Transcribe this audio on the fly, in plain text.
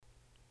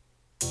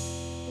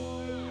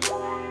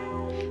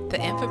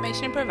The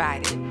information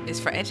provided is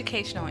for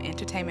educational and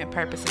entertainment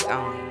purposes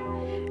only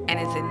and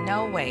is in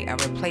no way a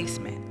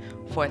replacement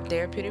for a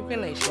therapeutic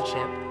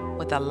relationship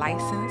with a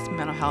licensed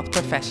mental health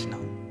professional.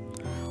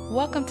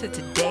 Welcome to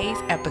today's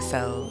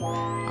episode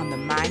on the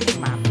Minding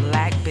My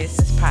Black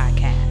Business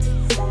podcast.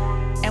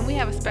 And we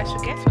have a special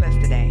guest with us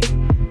today,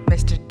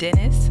 Mr.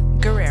 Dennis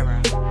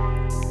Guerrero,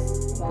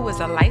 who is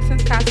a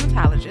licensed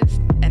cosmetologist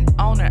and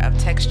owner of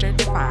Texture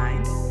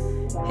Defined.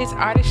 His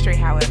artistry,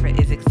 however,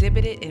 is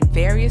exhibited in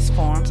various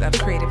forms of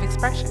creative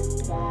expression.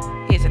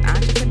 He is an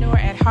entrepreneur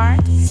at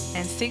heart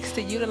and seeks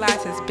to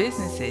utilize his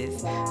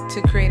businesses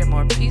to create a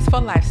more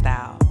peaceful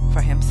lifestyle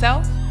for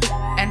himself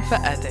and for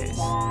others.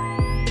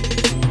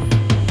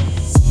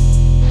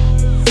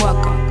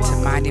 Welcome to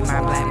Minding My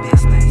Black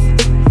Business.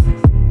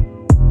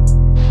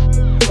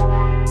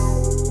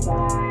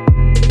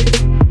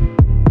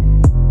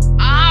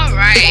 All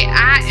right,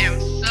 I am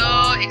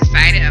so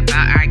excited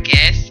about our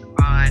guest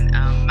on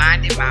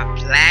Minding My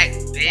Black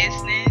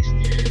Business.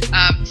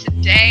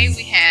 Today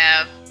we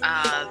have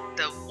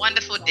the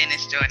wonderful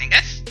Dennis joining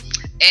us,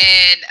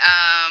 and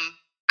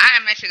I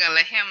am actually going to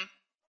let him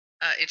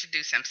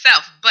introduce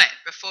himself. But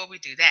before we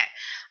do that,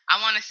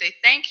 I want to say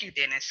thank you,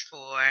 Dennis,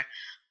 for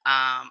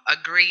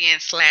agreeing /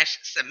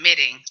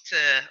 submitting to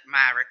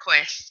my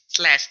request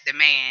 /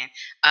 demand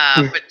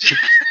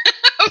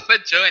for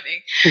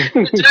joining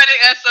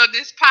us on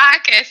this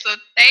podcast. So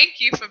thank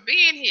you for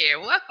being here.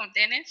 Welcome,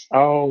 Dennis.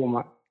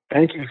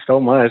 Thank you so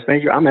much.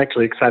 Thank you. I'm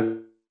actually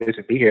excited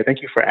to be here.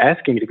 Thank you for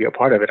asking me to be a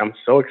part of it. I'm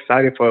so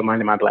excited for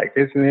Minding My Black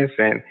Business,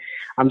 and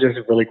I'm just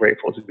really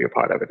grateful to be a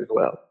part of it as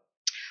well.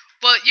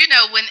 Well, you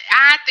know, when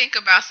I think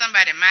about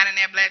somebody minding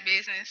their black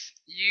business,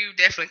 you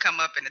definitely come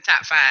up in the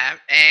top 5.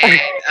 And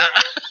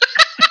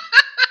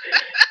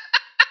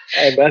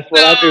and that's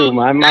what I do,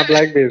 mind my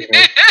black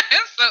business.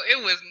 So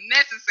it was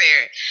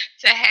necessary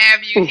to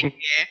have you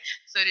here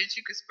so that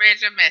you could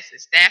spread your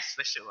message. That's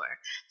for sure.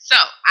 So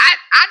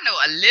I know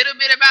a little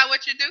bit about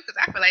what you do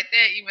because I feel like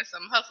there are even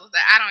some hustles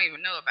that I don't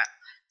even know about.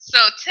 So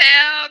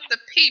tell the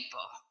people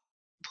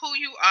who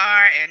you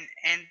are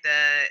and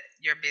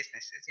your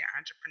businesses, your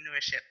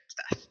entrepreneurship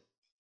stuff.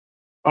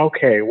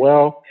 Okay,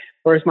 well,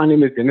 first, my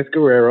name is Dennis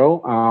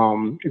Guerrero.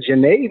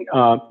 Janae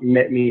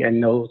met me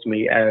and knows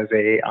me as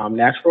a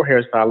natural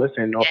hairstylist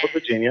in Norfolk,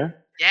 Virginia.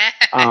 Yeah.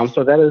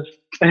 So that is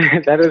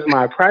that is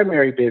my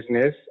primary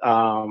business.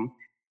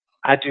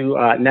 I do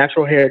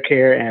natural hair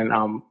care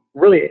and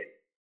really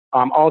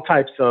all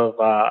types of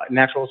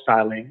natural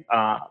styling,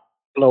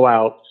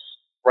 blowouts,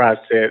 rod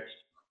sets,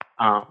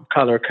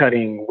 color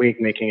cutting, wig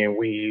making, and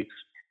weaves,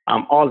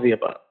 all of the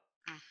above.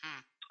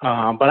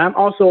 But I'm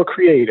also a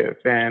creative,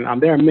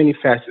 and there are many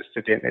facets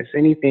to Dennis.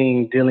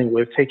 Anything dealing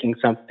with taking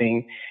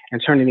something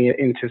and turning it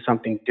into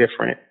something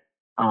different,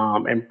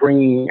 and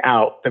bringing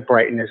out the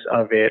brightness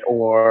of it,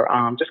 or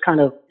just kind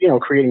of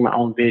creating my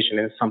own vision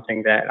is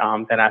something that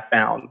that I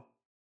found.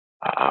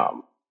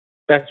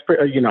 That's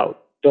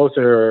those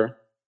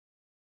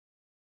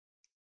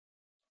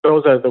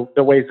are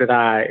the ways that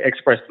I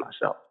express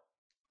myself.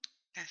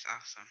 That's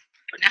awesome.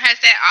 Now, has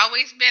that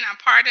always been a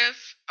part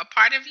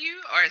of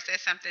you, or is that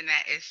something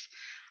that is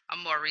a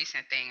more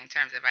recent thing in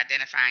terms of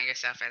identifying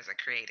yourself as a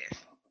creative?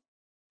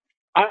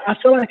 I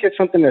feel like it's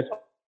something that's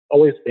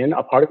always been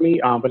a part of me,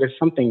 but it's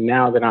something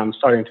now that I'm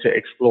starting to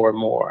explore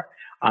more.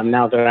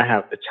 Now that I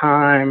have the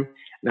time,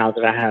 now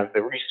that I have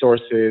the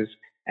resources,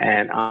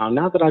 and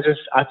now that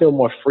I feel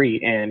more free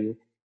in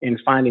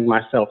finding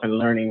myself and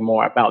learning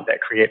more about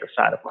that creative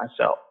side of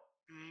myself.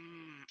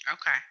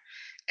 Okay.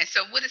 And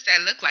so what does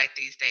that look like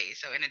these days?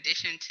 So in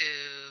addition to,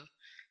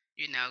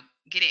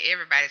 getting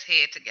everybody's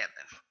head together,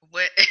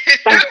 what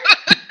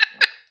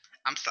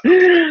I'm sorry.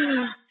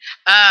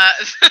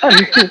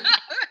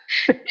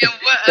 In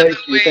what other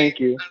ways? Thank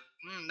you.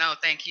 No,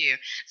 thank you.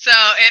 So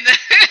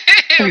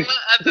in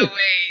what other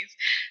ways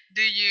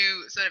do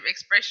you sort of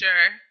express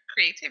your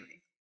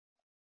creativity?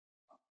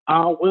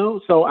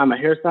 Well, so I'm a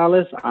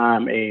hairstylist.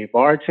 I'm a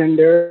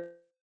bartender.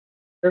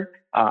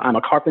 I'm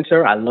a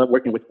carpenter. I love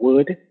working with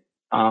wood.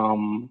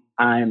 I'm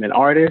an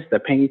artist, a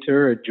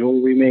painter, a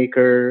jewelry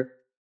maker,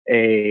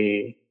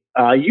 you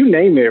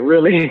name it,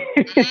 really.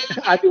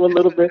 I do a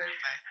little bit.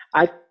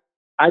 I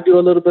I do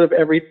a little bit of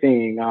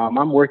everything.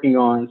 I'm working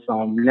on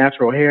some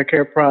natural hair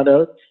care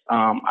products.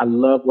 I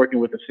love working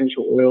with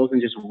essential oils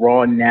and just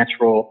raw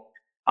natural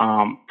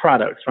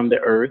products from the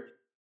earth.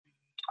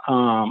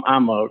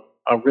 I'm a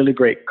really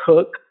great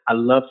cook. I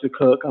love to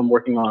cook. I'm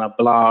working on a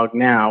blog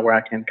now where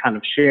I can kind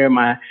of share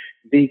my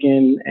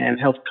vegan and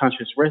health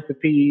conscious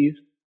recipes.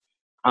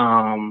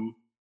 Um,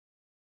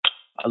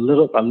 a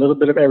little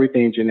bit of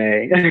everything,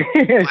 Janae.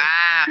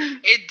 Wow,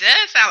 it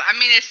does sound. I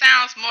mean, it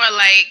sounds more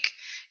like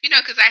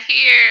because I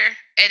hear,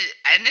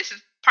 and this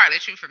is partly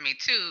true for me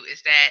too,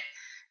 is that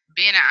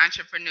being an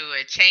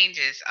entrepreneur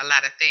changes a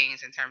lot of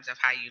things in terms of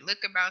how you look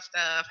about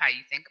stuff, how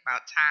you think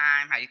about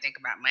time, how you think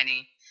about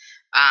money,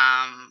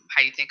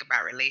 how you think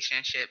about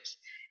relationships.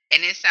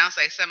 And it sounds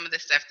like some of the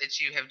stuff that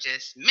you have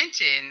just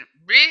mentioned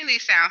really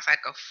sounds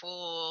like a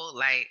full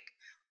like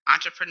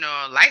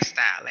entrepreneurial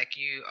lifestyle. Like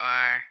you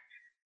are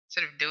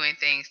sort of doing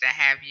things that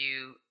have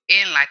you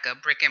in like a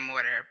brick and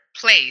mortar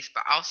place,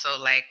 but also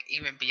like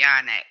even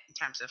beyond that in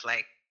terms of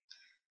like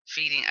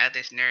feeding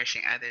others,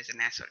 nourishing others, and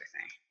that sort of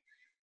thing.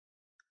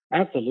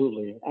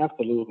 Absolutely,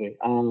 absolutely.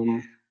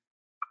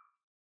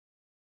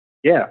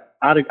 Yeah,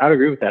 I'd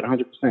agree with that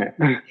 100%.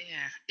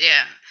 Yeah,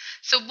 yeah.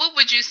 So, what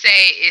would you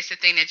say is the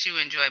thing that you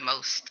enjoy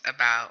most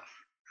about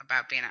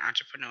being an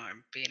entrepreneur,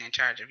 being in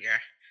charge of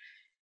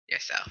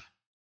yourself?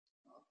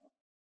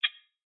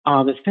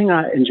 The thing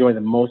I enjoy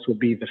the most would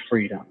be the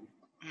freedom.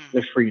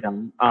 The Mm-hmm.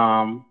 freedom.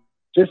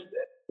 Just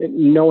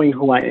knowing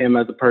who I am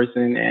as a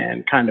person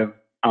and kind of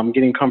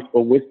getting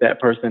comfortable with that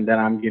person that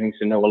I'm getting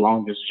to know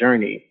along this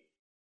journey.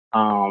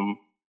 Um,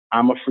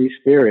 I'm a free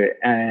spirit,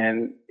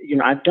 and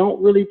I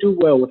don't really do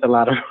well with a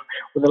lot of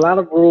with a lot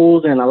of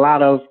rules and a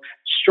lot of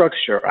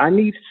structure. I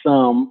need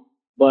some,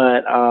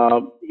 but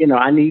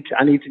I need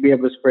to be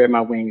able to spread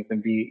my wings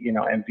and be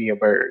a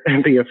bird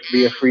and be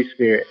a free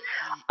spirit.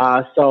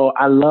 So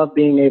I love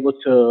being able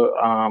to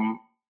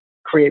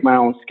create my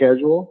own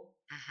schedule.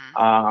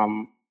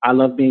 Mm-hmm. I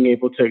love being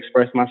able to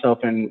express myself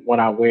in what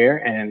I wear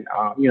and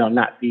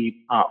not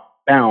be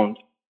bound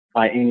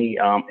by any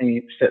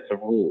sets of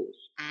rules.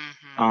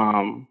 Mm-hmm.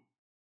 Um,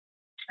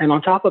 and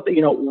on top of it,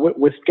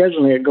 with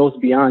scheduling, it goes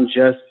beyond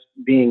just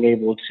being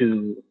able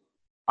to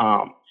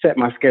set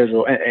my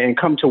schedule and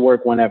come to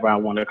work whenever I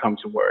want to come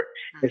to work.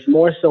 It's Mm-hmm.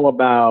 more so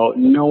about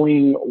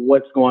knowing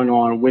what's going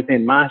on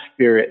within my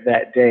spirit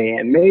that day,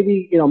 and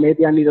maybe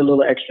I need a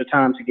little extra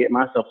time to get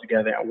myself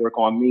together and work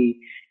on me,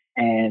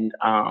 and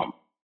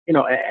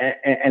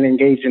and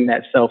engage in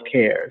that self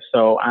care.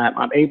 So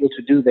I'm able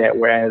to do that.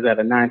 Whereas at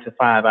a 9 to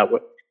 5, I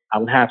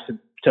would have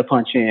to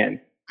punch in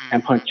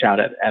and Mm-hmm. punch out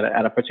at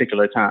a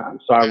particular time.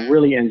 So I Mm-hmm.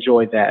 really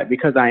enjoy that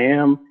because I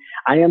am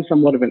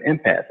somewhat of an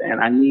empath, and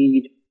I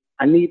need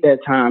that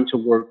time to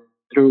work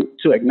through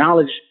to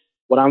acknowledge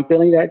what I'm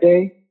feeling that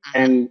day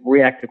Mm-hmm. and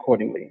react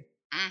accordingly.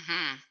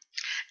 Mm-hmm.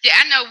 Yeah,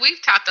 I know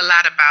we've talked a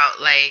lot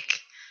about like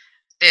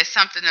there's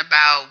something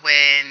about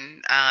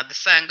when the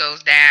sun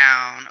goes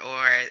down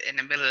or in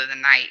the middle of the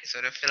night,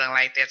 sort of feeling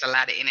like there's a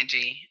lot of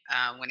energy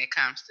when it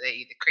comes to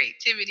either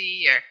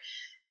creativity or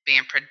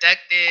being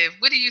productive.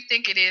 What do you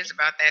think it is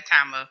about that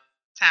time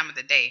of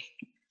the day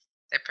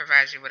that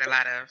provides you with a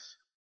lot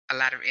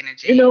of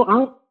You energy? know,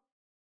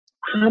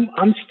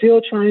 I'm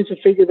still trying to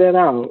figure that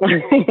out.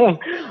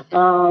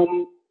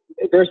 Mhm,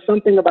 There's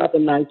something about the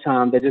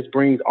nighttime that just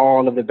brings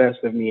all of the best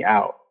of me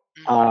out.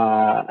 mhm,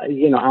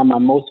 I'm my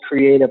most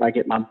creative. I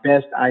get my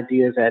best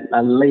ideas at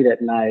late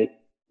at night.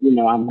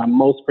 I'm my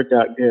most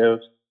productive.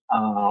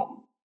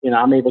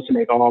 I'm able to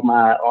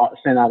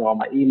send out all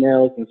my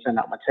emails and send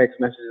out my text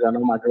messages. I know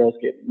my girls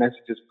get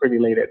messages pretty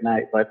late at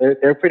night, but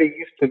they're pretty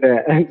used to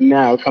that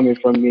now coming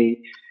from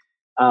me.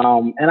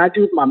 And I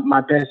do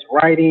my best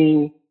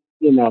writing,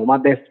 my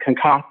best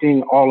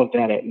concocting, all of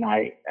that at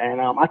night.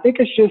 And I think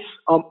it's just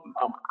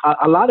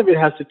a lot of it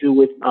has to do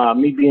with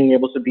me being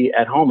able to be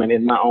at home and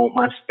in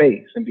my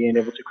space and being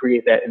able to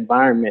create that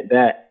environment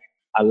that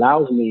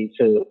allows me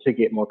to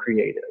get more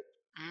creative.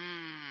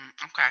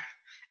 okay.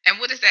 And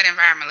what does that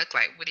environment look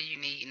like? What do you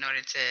need in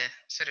order to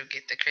sort of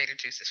get the creative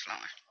juices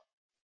flowing?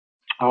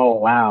 Oh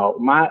wow,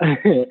 my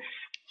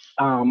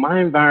my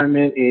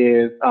environment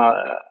is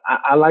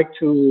I like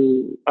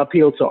to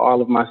appeal to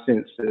all of my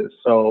senses.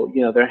 So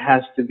there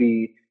has to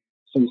be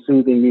some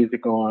soothing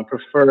music on,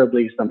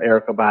 preferably some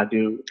Erica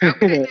Badu.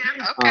 Okay,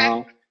 now, okay.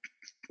 uh,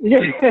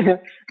 yeah,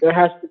 there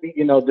has to be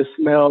the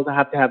smells. I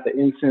have to have the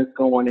incense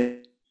going and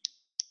my essential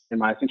oils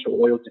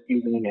diffusing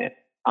it.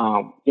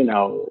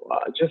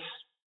 Just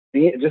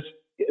just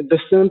the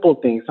simple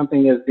things.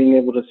 Something is being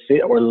able to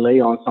sit or lay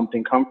on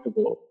something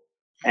comfortable.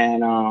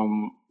 And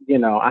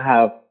I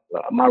have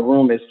my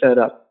room is set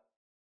up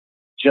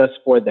just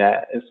for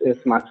that. It's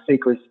my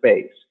sacred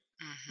space,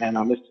 and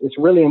Mhm. it's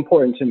really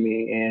important to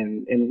me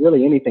in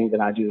really anything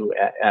that I do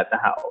at the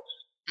house.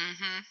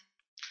 Mhm.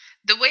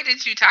 The way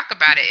that you talk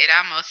about it, it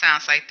almost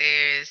sounds like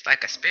there's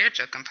like a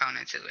spiritual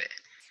component to it.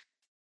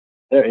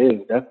 There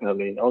is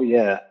definitely. Oh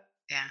yeah.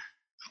 Yeah.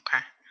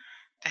 Okay.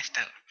 That's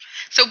dope.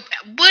 So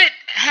what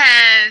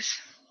has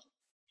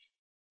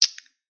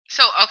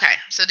okay,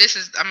 so this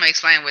is I'm gonna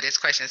explain where this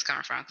question is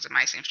coming from because it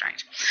might seem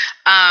strange.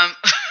 Um,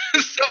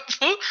 so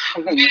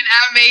when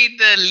I made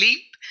the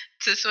leap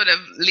to sort of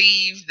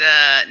leave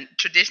the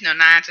traditional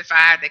 9 to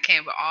 5 that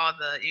came with all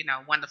the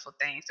wonderful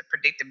things, the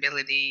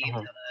predictability,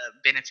 Mhm, the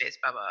benefits,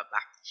 blah blah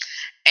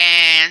blah,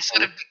 and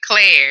sort of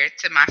declared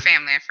to my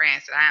family and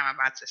friends that I am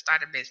about to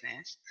start a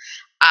business.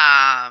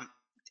 Um,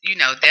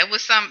 there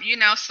was some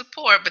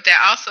support, but there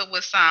also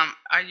was some.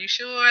 Are you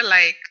sure?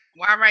 Like,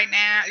 why right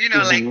now?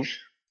 Like mhm,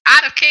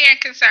 out of care and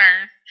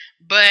concern,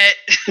 but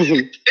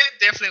mhm. it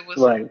definitely was.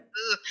 Right.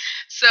 Ugh.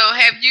 So,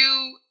 have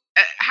you?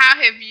 How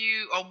have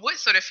you, or what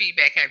sort of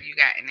feedback have you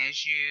gotten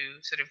as you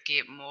sort of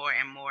get more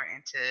and more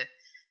into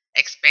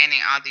expanding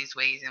all these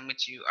ways in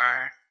which you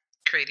are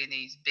creating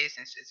these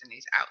businesses and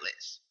these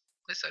outlets?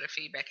 What sort of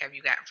feedback have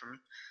you gotten from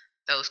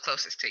those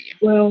closest to you?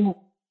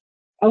 Well,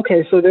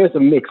 okay. So there's a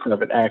mix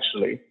of it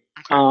actually.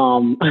 Okay.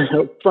 Um,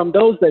 from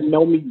those that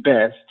know me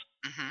best.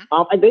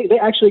 They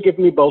actually give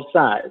me both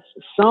sides.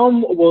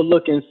 Some will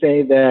look and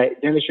say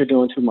that, Dennis, you're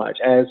doing too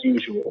much, as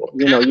usual.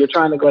 You're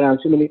trying to go down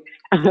too many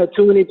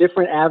too many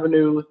different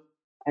avenues,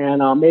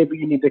 and maybe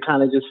you need to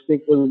kind of just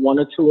stick with one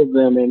or two of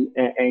them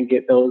and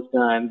get those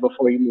done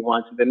before you move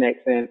on to the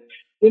next. And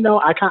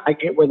I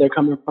get where they're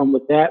coming from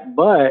with that,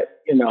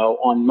 but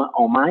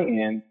on my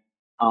end,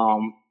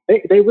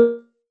 they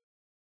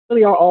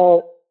really are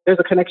all, there's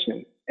a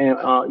connection. And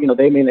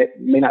they may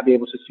not be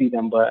able to see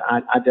them, but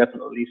I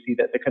definitely see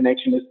that the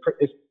connection is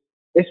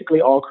basically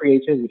all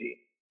creativity.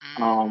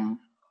 Um,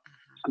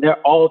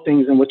 they're all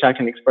things in which I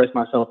can express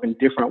myself in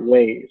different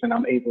ways, and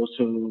I'm able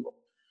to,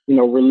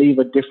 relieve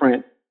a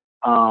different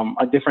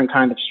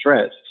kind of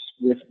stress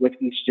with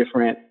each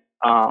different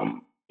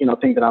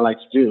thing that I like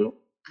to do,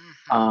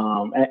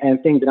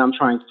 and thing that I'm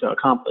trying to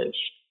accomplish.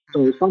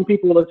 So some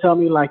people will tell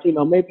me like,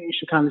 maybe you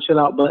should kind of chill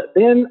out, but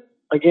then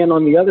again,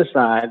 on the other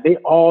side, they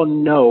all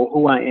know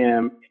who I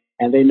am,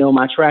 and they know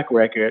my track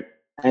record,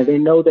 and they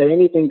know that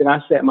anything that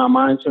I set my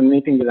mind to,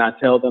 anything that I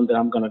tell them that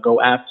I'm going to go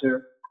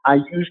after,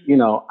 I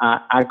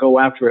go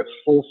after it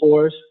full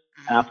force,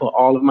 and I put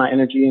all of my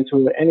energy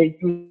into it, and it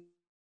usually,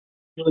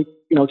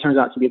 turns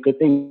out to be a good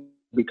thing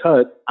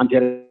because I'm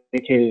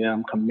dedicated and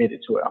I'm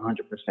committed to it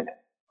 100%.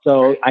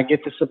 So I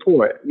get the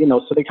support,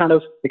 so they kind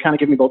of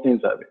give me both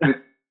ends of it.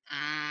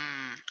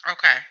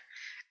 Okay.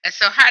 And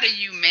so how do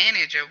you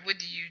manage, or what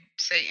do you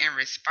say in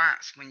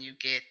response when you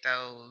get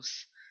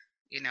those,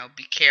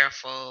 be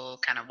careful,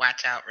 kind of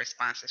watch out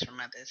responses from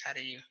others? How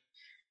do you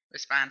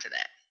respond to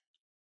that?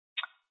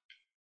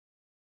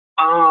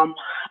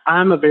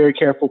 I'm a very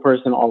careful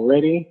person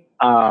already.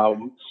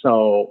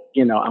 So,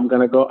 I'm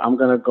gonna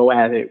go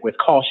at it with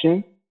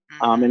caution.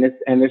 And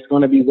it's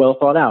gonna be well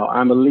thought out.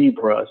 I'm a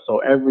Libra, so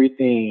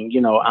everything,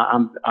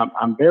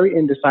 I'm very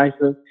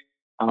indecisive.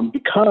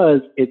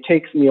 Because it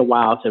takes me a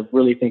while to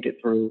really think it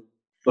through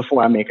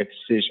before I make a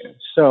decision.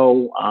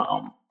 So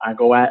I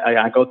go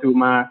through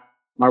my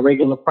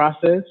regular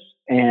process,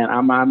 and I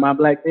mind my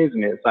black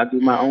business. I do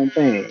my own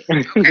thing.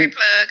 Okay,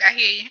 plug. I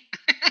hear you.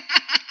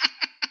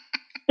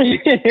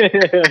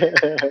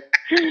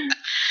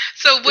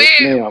 So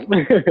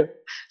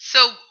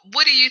so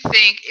what do you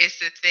think is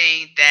the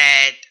thing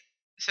that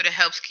sort of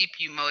helps keep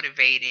you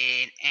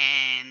motivated?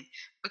 And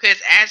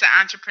because as an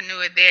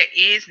entrepreneur, there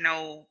is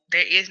no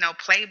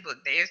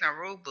playbook, there is no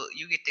rule book.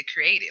 You get to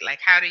create it. Like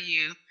how do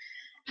you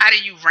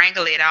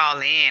wrangle it all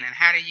in, and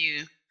how do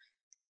you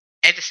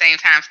at the same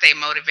time stay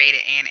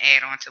motivated and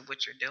add on to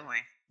what you're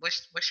doing?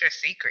 What's your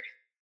secret?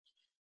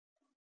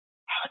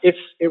 It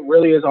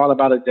really is all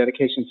about a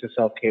dedication to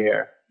self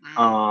care.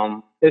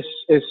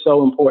 It's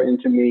so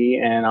important to me,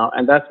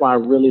 and that's why I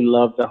really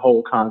love the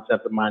whole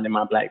concept of minding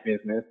my black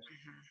business,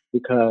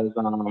 because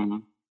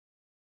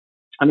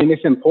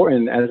it's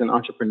important as an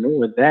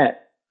entrepreneur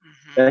that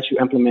you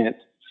implement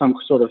some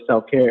sort of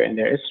self care in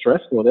there. It's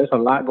stressful. There's a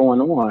lot going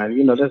on.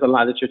 There's a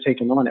lot that you're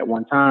taking on at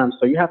one time,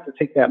 so you have to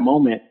take that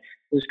moment,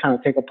 just kind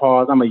of take a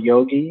pause. I'm a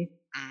yogi.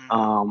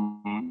 I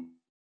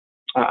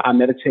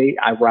meditate.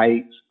 I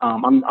write.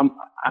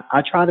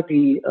 I try to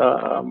be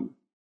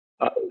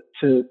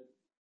to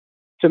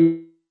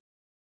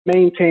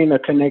maintain a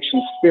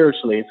connection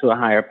spiritually to a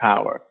higher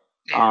power.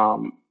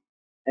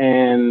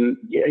 And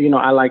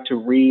I like to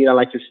read. I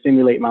like to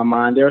stimulate my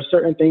mind. There are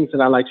certain things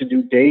that I like to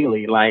do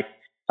daily, like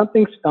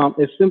something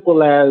as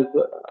simple as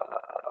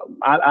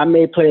I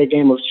may play a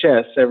game of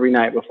chess every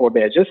night before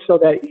bed, just so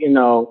that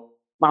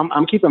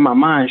I'm keeping my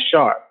mind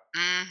sharp.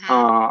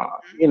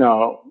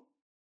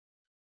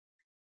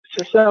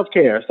 So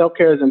self-care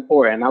is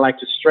important. I like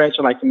to stretch.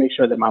 I like to make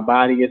sure that my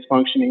body is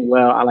functioning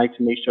well. I like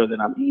to make sure that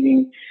I'm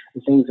eating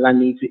the things that I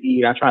need to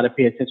eat. I try to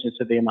pay attention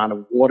to the amount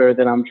of water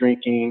that I'm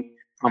drinking.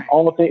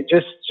 All of it,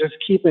 just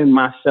keeping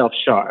myself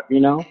sharp,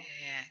 Yeah.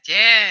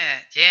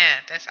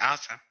 That's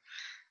awesome.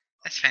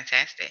 That's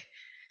fantastic.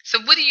 So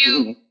where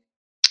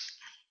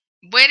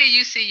do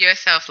you see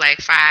yourself like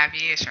 5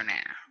 years from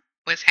now?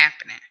 What's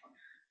happening?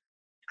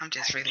 I'm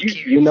just really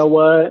curious. You know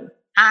what?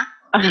 Huh?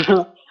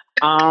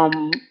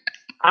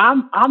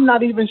 I'm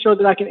not even sure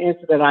that I can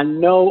answer that. I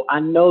know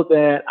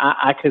that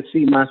I could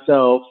see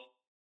myself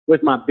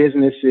with my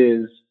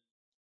businesses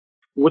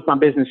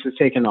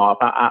taking off.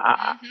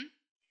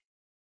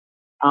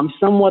 I'm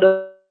somewhat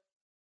of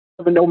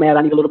a nomad.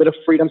 I need a little bit of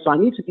freedom, so I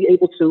need to be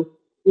able to,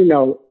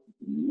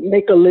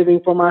 make a living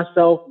for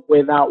myself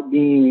without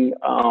being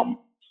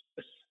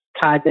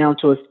tied down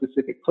to a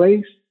specific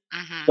place.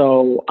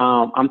 So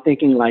I'm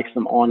thinking like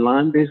some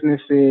online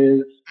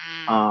businesses.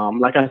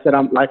 Like I said,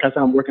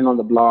 I'm working on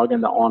the blog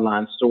and the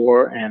online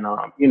store, and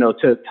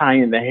to tie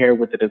in the hair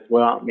with it as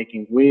well. I'm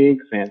making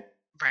wigs and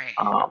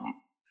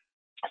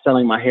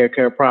selling my hair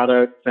care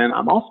products, and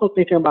I'm also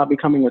thinking about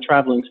becoming a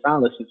traveling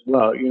stylist as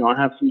well. I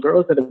have some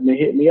girls that have been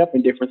hitting me up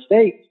in different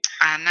states.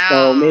 I know.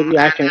 So maybe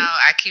I can.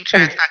 I keep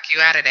trying to talk you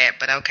out of that,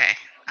 but okay,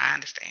 I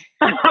understand.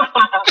 Well,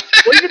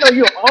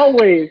 you'll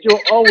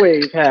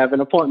always have an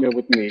appointment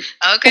with me.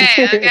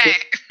 Okay.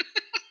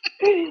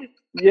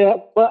 Yeah,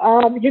 but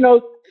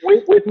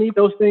with me,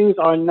 those things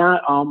are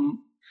not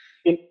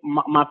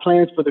my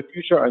plans for the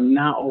future are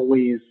not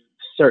always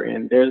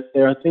certain.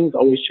 There are things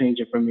always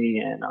changing for me,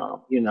 and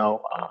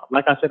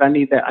like I said, I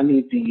need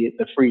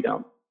the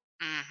freedom.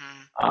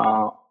 Mhm.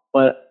 Uh,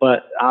 but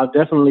I'll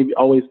definitely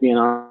always be an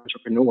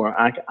entrepreneur.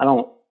 I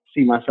don't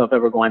see myself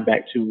ever going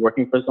back to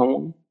working for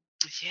someone.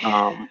 Yeah.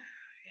 Um,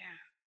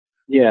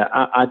 Yeah. yeah,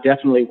 I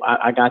definitely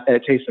I got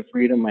that taste of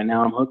freedom, and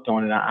now I'm hooked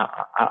on it.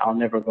 I'll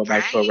never go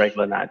back to a Right.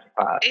 regular 9 to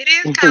 5. It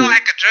is kind of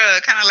like a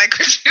drug, kind of like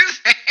what you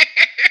said.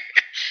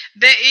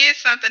 There is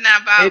something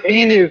It about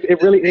being able is. It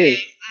to really say,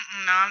 is.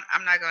 no,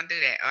 I'm not going to do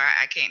that, or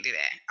I can't do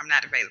that. I'm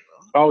not available.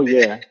 Oh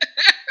yeah.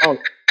 Oh,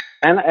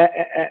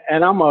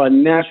 and I'm a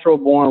natural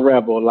born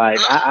rebel. Like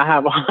I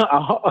have,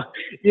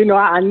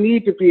 I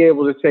need to be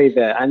able to say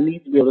that. I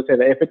need to be able to say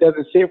that. If it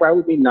doesn't sit right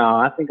with me, no,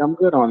 I think I'm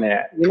good on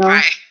that. You know.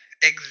 Right.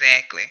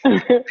 Exactly.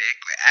 Exactly.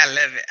 I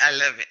love it. I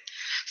love it.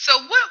 So,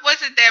 what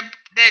was it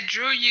that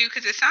drew you?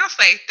 Because it sounds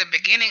like the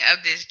beginning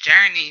of this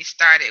journey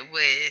started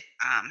with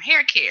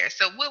hair care.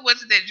 So, what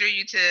was it that drew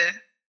you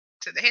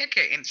to the hair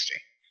care industry?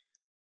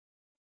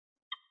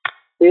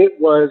 It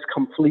was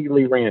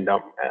completely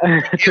random,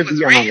 It to was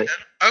be honest. random.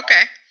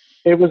 Okay.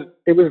 It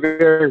was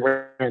very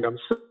random.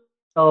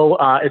 So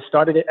it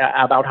started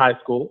about high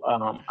school.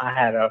 I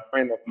had a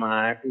friend of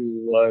mine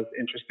who was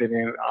interested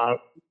in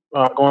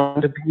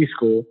going to beauty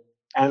school,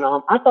 and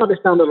I thought it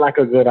sounded like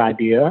a good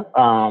idea.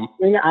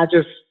 And I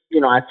just,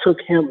 I took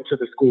him to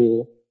the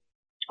school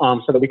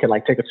so that we could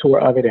like take a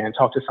tour of it and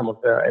talk to some of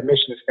the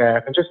admissions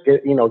staff and just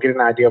get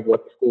an idea of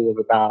what the school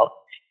was about.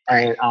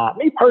 Right. And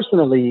me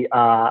personally,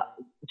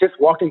 just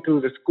walking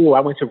through the school, I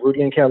went to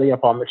Rudy and Kelly, a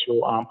Paul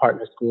Mitchell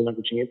partner school in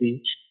Virginia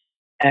Beach,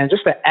 and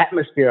just the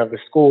atmosphere of the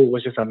school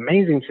was just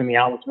amazing to me.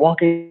 I was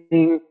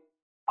walking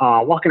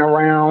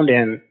around,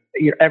 and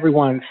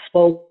everyone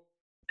spoke,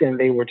 and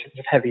they were just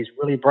had these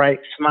really bright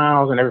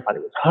smiles, and everybody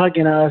was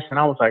hugging us, and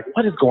I was like,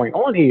 "What is going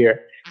on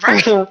here?"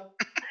 Right.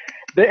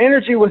 the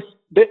energy was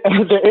the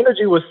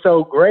energy was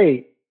so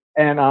great,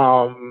 and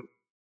uh,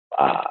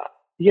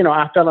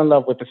 I fell in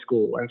love with the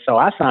school, and so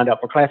I signed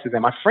up for classes.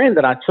 And my friend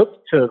that I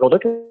took to go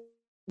look at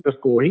the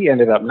school, he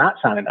ended up not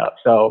signing up.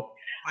 So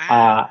Wow.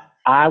 uh,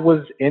 I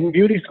was in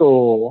beauty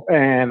school,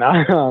 and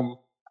I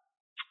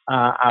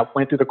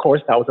went through the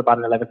course. That was about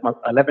an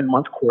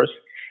 11-month course,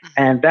 Mhm.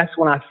 and that's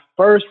when I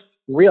first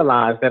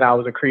realized that I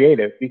was a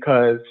creative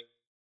because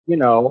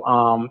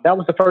that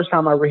was the first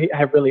time I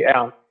had really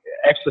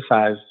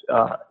exercised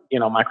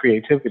my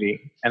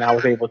creativity, and I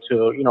was able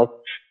to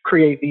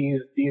create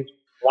these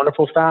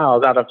wonderful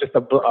styles out of just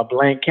a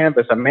blank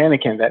canvas, a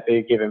mannequin that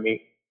they'd given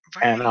me,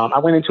 and Right. I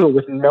went into it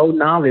with no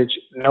knowledge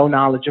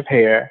of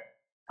hair,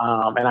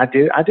 and I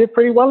did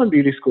pretty well in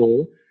beauty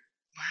school,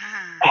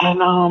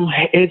 Wow.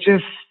 and it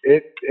just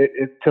it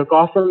took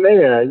off from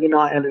there. I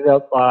ended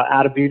up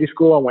out of beauty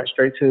school. I went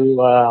straight to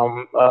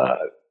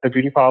the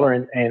beauty parlor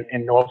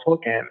in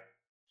Norfolk, and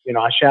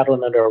I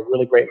shadowed under a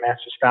really great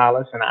master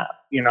stylist, and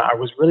I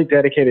was really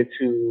dedicated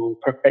to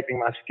perfecting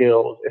my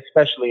skills,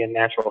 especially in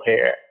natural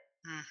hair.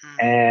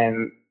 Mhm.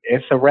 And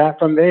it's a wrap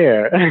from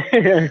there.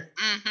 And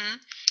Mhm.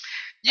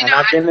 You know,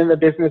 I've been in the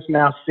business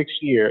now 6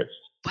 years.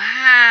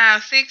 wow,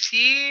 6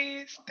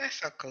 years. That's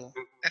so cool.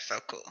 That's so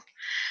cool.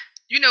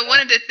 One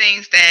of the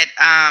things that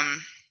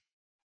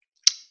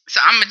so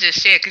I'm gonna just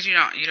share because you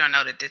don't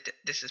know that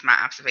this is my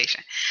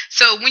observation.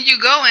 So when you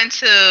go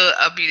into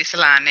a beauty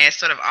salon, there's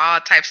sort of all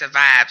types of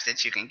vibes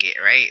that you can get,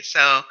 right?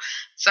 So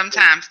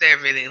sometimes they're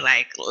really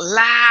like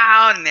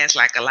loud and there's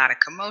like a lot of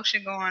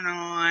commotion going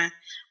on.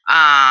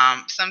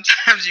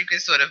 Sometimes you can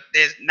sort of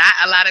there's not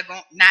a lot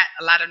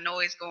of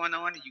noise going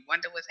on and you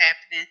wonder what's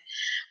happening.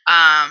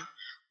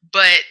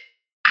 But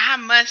I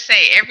must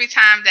say, every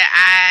time that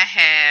I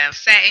have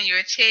sat in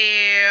your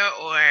chair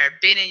or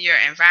been in your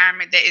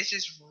environment, that is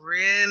just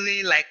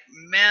really like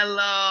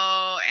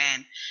mellow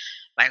and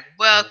like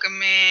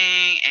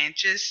welcoming and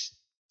just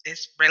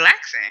it's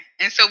relaxing.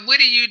 And so, what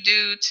do you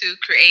do to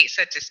create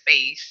such a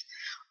space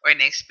or an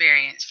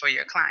experience for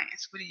your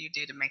clients? What do you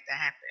do to make that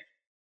happen?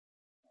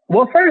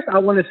 Well, first, I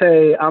want to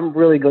say I'm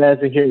really glad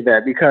to hear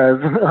that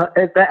because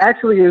that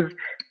actually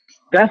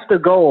that's the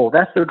goal.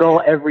 That's the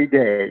goal every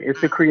day is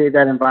to Mm, create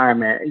that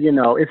environment.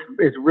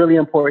 It's really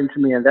important to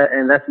me, and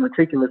that's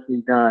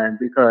meticulously done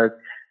because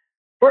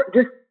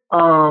just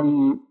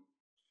um,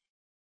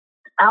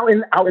 out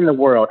in the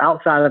world,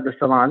 outside of the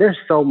salon, there's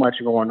so much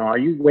going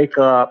on. You wake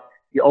up,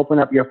 you open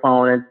up your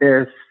phone, and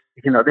there's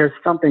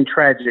something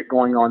tragic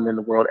going on in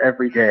the world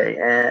every day,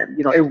 and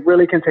yeah. it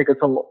really can take a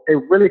toll.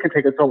 It really can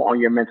take a toll on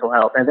your mental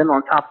health. And then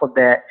on top of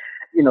that,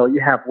 you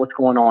have what's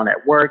going on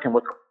at work and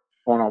what's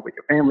going on with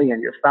your family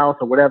and your spouse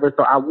or whatever.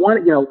 So I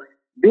want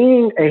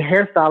being a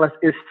hairstylist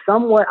is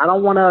somewhat. I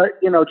don't want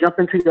to jump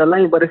into your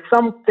lane, but it's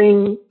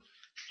something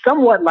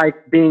somewhat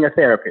like being a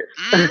therapist.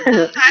 I know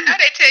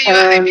they tell you all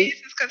their And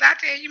business because I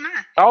tell you mine.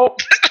 oh,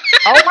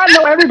 oh, I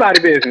know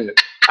everybody's business.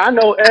 I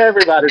know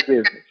everybody's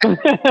business.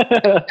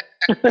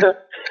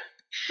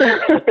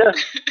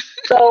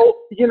 So,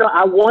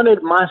 I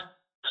wanted my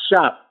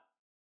shop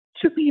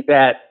to be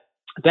that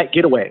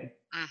getaway.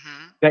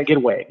 Mhm. that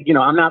getaway.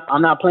 I'm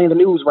not playing the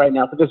news right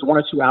now for just 1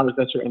 or 2 hours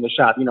that you're in the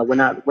shop. We're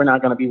not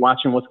going to be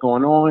watching what's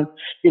going on.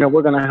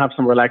 We're going to have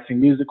some relaxing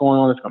music going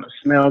on. It's going to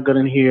smell good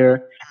in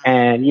here.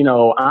 And,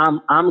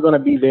 I'm going to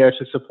be there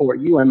to support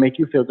you and make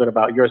you feel good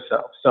about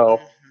yourself. So,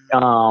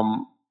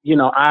 I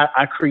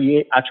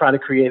try to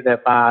create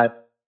that vibe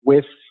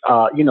with,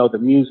 the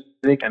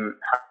music and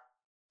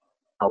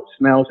how it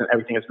smells and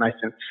everything is nice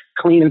and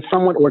clean and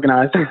somewhat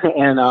organized.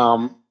 and,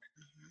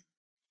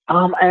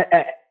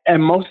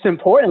 and most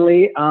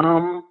importantly,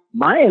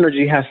 my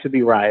energy has to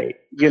be right,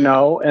 and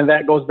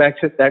that goes back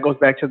to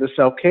the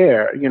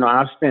self-care.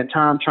 I've spent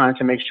time trying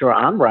to make sure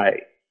I'm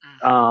right,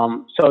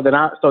 so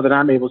that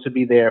I'm able to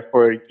be there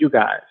for you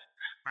guys.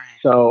 Right.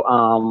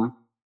 So,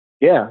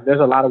 there's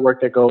a lot of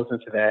work that goes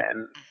into that,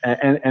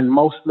 and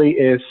mostly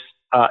is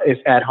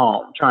at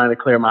home, trying to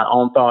clear my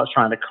own thoughts,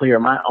 trying to clear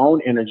my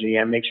own energy,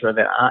 and make sure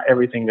that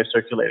everything is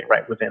circulating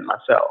right within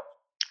myself.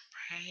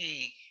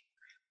 Right.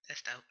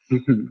 That's dope.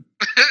 Mm-hmm.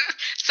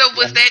 So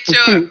was that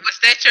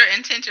your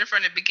intention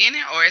from the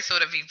beginning, or it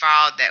sort of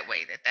evolved that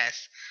way?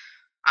 That's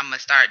I'm gonna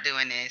start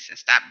doing this and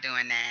stop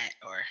doing that,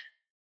 or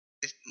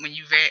when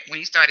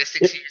you started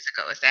 6 years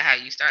ago, is that how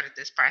you started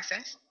this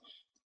process?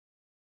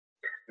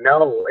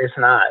 No, it's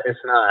not. It's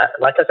not.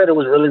 Like I said, it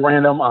was really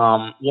random.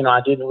 I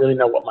didn't really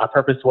know what my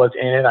purpose was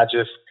in it. I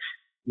just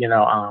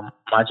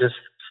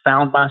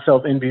found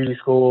myself in beauty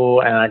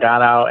school, and I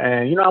got out,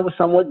 and I was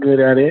somewhat good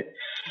at it.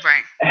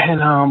 Right.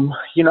 And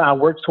I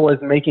worked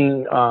towards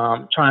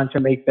trying to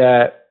make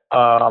that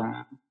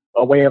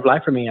a way of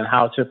life for me and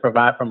how to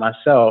provide for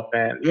myself.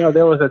 And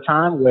there was a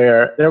time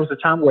where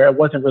it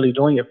wasn't really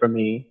doing it for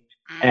me,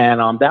 and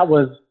that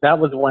was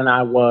when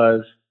I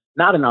was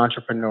not an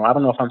entrepreneur. I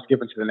don't know if I'm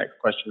skipping to the next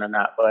question or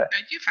not, but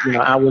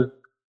I was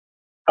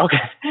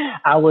okay.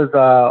 I was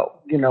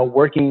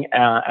working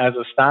as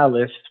a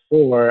stylist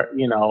for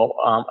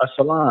a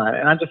salon,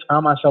 and I just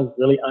found myself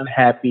really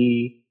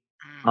unhappy,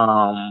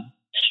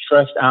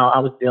 stressed out. I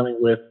was dealing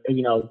with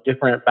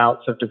different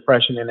bouts of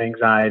depression and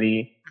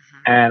anxiety,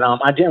 and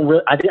I didn't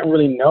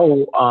really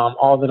know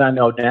all that I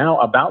know now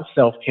about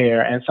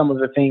self-care and some of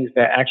the things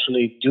that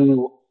actually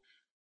do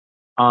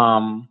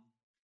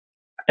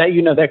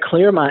that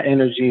clear my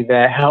energy,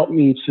 that help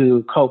me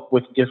to cope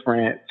with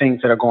different things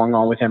that are going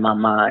on within my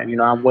mind.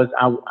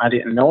 I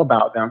didn't know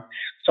about them.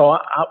 So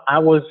I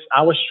was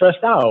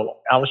stressed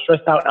out. I was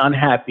stressed out,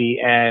 unhappy,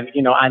 and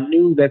I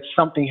knew that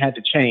something had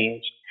to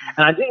change,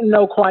 and I didn't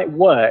know quite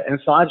what. And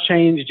so I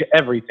changed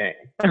everything,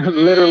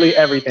 literally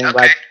everything.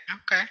 Okay.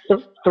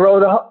 Like throw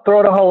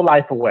the whole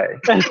life away.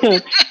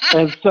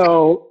 And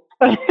so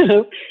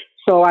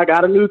so I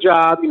got a new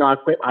job.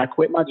 I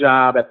quit my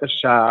job at the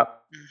shop.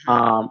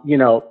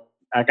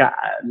 I got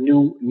a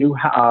new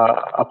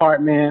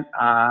apartment.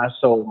 I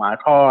sold my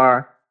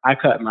car. I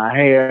cut my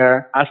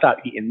hair. I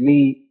stopped eating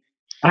meat.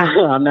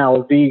 I'm now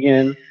a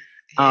vegan.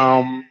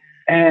 And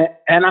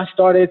I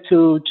started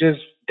to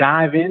just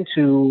dive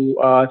into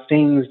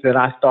things that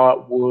I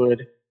thought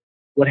would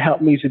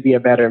help me to be a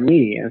better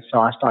me. And so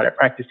I started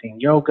practicing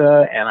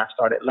yoga, and I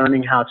started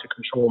learning how to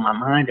control my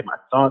mind and my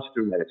thoughts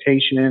through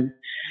meditation.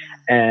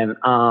 And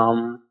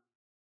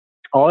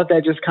all of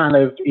that just kind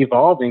of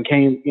evolved and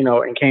came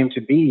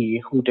to be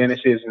who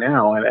Dennis is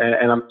now.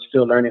 And I'm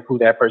still learning who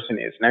that person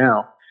is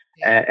now.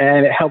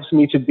 And it helps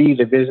me to be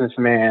the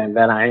businessman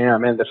that I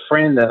am and the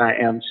friend that I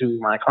am to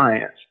my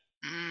clients.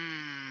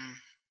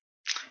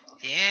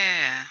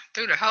 Yeah,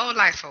 threw the whole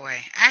life away.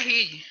 I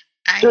hear you.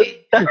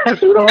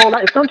 Through the whole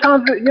life.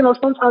 Sometimes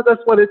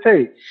that's what it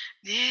takes.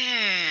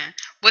 Yeah.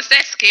 Was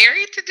that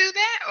scary to do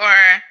that,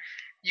 or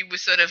you were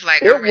sort of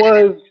like?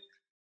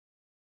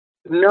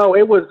 No,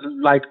 it was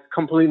like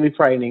completely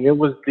frightening. It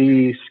was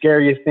the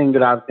scariest thing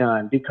that I've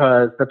done,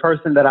 because the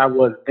person that I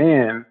was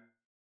then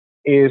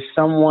is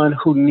someone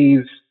who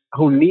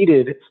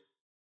needed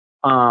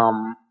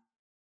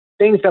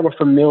things that were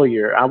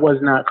familiar. I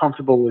was not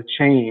comfortable with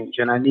change,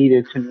 and I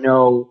needed to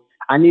know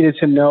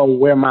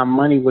where my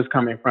money was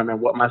coming from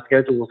and what my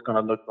schedule was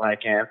going to look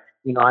like. And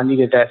I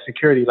needed that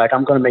security. Like,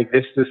 I'm going to make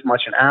this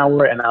much an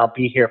hour, and I'll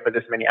be here for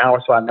this many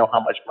hours, so I know how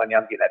much money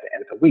I'm getting at the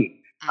end of the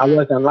week. I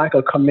wasn't like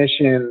a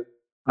commission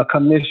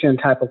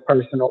type of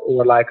person,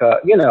 or like I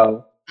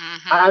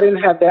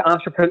didn't have that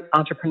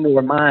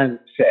entrepreneur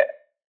mindset.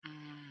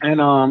 And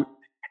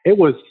it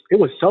was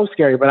so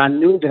scary, but I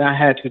knew that I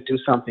had to do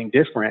something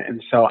different.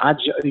 And so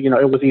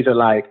it was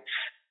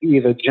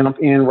either jump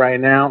in right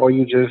now, or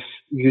you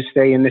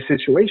stay in this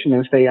situation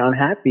and stay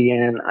unhappy.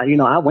 And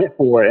I went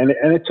for it,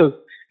 and it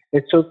took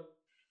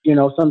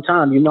some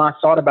time. I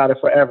thought about it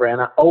forever,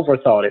 and I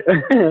overthought it.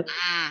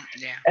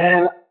 Yeah.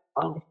 And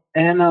I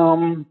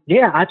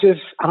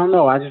don't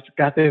know. I just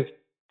got this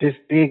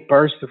big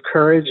burst of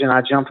courage, and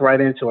I jumped right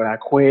into it. I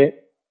quit.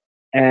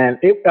 And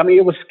it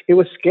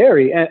was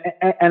scary.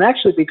 And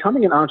actually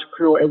becoming an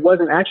entrepreneur, it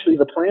wasn't actually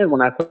the plan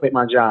when I quit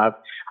my job.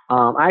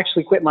 I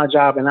actually quit my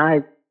job, and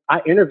I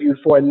interviewed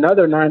for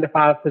another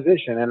 9-to-5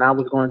 position, and I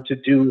was going to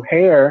do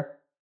hair.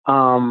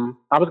 I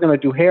was going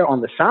to do hair on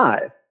the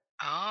side.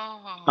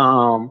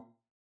 Oh.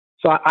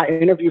 So I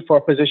interviewed for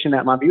a position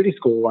at my beauty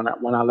school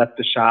when I left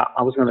the shop.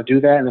 I was going to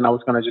do that, and then I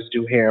was going to just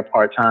do hair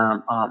part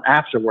time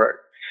afterward.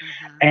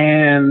 Mhm.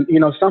 And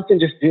something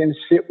just didn't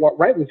sit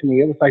right with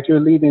me. It was like you're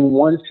leaving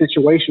one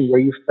situation where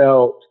you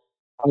felt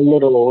a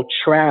little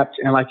trapped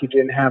and like you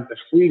didn't have the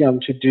freedom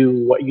to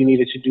do what you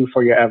needed to do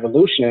for your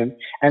evolution,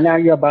 and now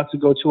you're about to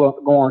go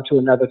on to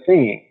another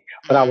thing.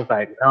 But I was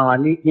like,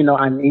 no,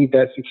 I need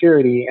that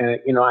security,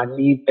 and I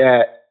need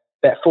that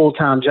full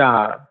time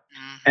job.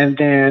 Mhm. And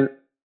then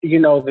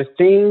the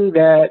thing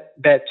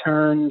that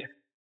turned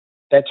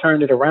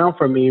it around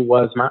for me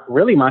was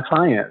my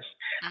clients.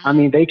 I Mhm.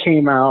 mean, they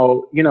came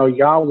out,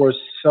 y'all were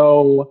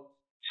so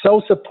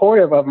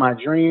supportive of my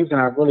dreams, and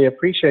I really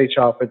appreciate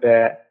y'all for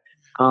that.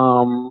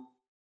 Um,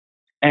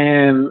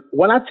 and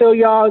when I tell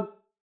y'all,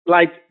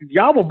 like,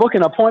 y'all were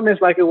booking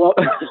appointments like it was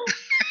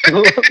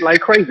like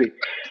crazy,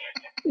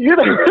 you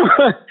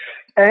know.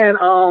 And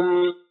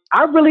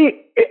I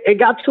really, it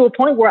got to a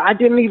point where I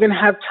didn't even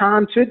have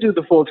time to do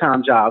the full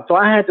time job, so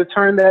I had to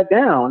turn that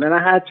down, and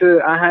I had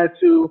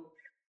to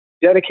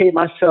dedicate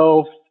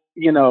myself,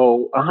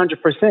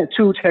 100%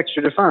 to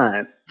Texture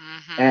Defined,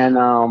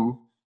 Mhm.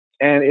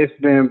 and it's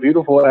been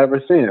beautiful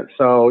ever since.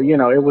 So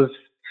it was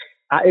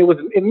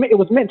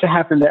meant to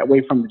happen that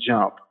way from the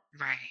jump.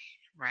 Right.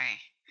 Right.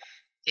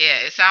 Yeah,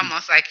 it's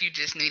almost like you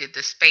just needed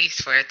the space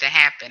for it to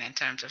happen in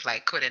terms of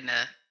like quitting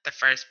the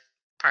first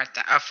part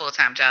time or full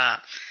time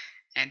job,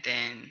 and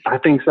then I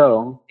think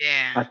so.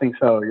 yeah, I think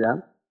so. Yeah.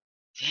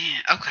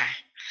 yeah, okay.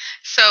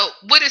 So,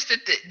 what is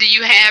do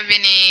you have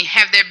any?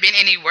 Have there been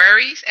any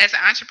worries as an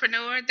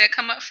entrepreneur that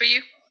come up for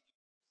you?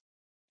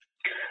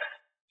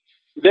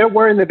 There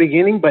were in the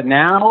beginning, but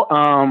now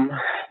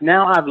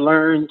I've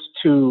learned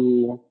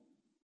to,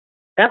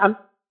 I'm,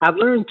 I've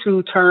learned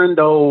to turn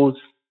those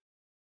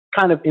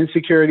kind of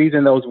insecurities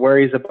and those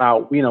worries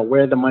about,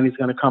 where the money's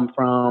going to come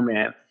from,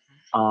 and,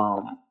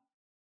 um,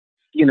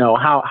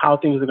 how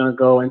things are going to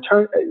go, and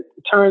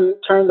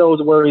turn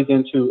those worries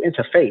into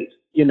faith.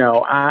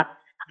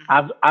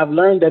 I've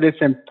learned that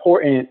it's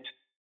important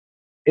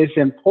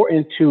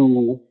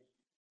to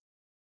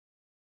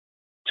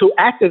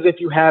act as if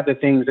you have the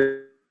things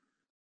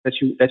that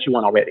you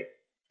want already.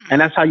 And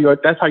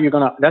Mhm. that's how you're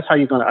gonna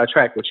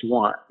attract what you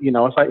want.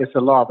 It's like it's the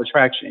law of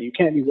attraction. You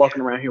can't be Yeah.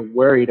 walking around here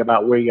worried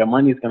about where your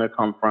money's gonna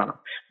come from.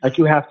 Like,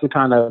 you have to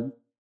kind of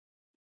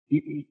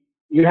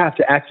you have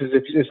to act as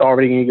if it's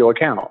already in your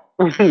account.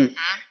 Mhm.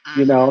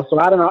 Mhm. So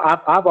I don't know.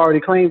 I've already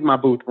claimed my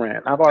booth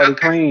rent. I've already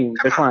Okay. claimed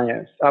the Come on.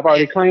 clients. I've Yeah.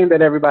 already claimed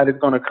that everybody's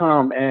going to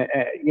come, and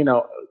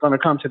going to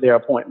come to their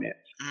appointments.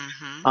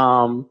 Mhm.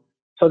 Um,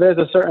 so there's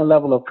a certain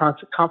level of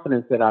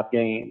confidence that I've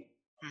gained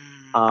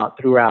Mhm.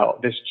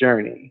 throughout this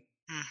journey.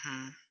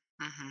 Mhm.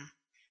 Mhm.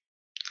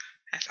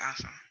 That's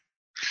awesome.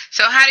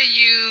 So, how do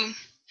you?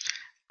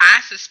 I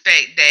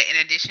suspect that in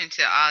addition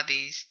to all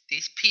these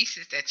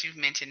pieces that you've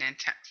mentioned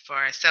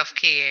for self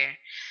care,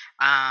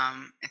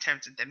 in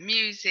terms of the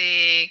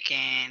music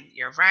and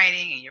your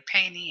writing and your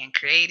painting and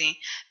creating,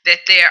 that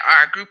there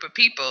are a group of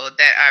people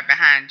that are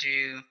behind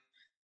you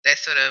that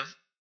sort of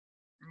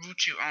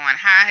root you on.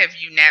 How have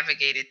you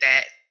navigated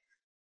that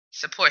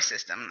support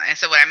system? And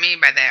so, what I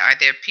mean by that, are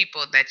there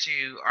people that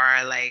you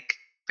are like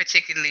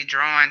particularly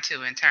drawn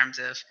to in terms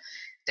of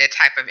their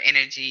type of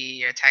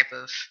energy or type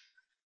of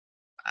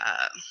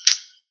uh,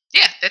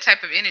 yeah, that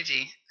type of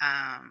energy,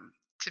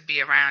 to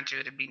be around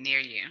you, to be near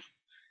you.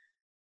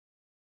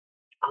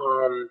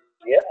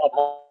 Yeah,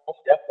 most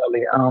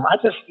definitely. I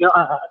just,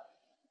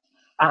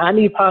 I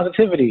need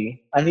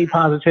positivity. I need Mhm.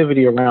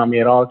 positivity around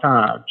me at all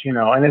times,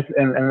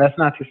 and that's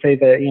not to say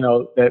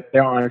that that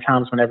there aren't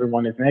times when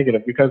everyone is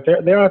negative, because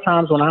there are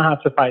times when I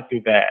have to fight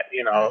through that.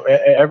 Mhm.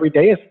 Every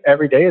day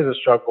is a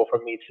struggle for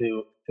me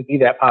to be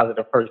that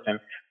positive person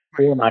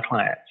Right. for my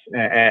clients,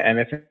 and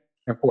it's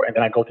important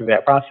that I go through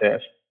that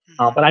process.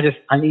 Mhm. But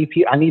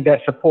I need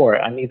that support.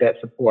 I need that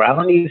support. I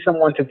don't need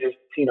someone to just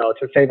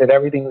to say that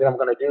everything that I'm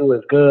going to do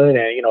is good,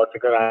 and it's a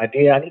good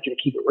idea. I need you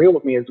to keep it real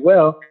with me as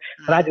well,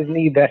 but I just Mhm.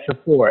 need that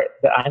support.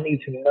 That I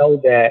need to know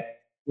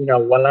that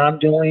what I'm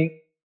doing,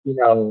 you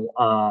know,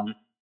 um,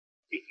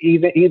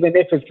 even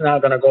if it's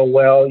not going to go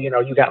well, you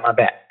got my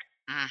back,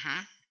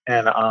 Mhm.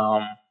 and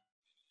Mhm.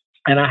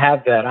 I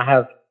have that. I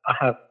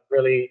have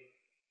really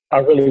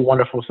a really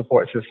wonderful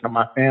support system.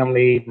 My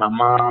family, my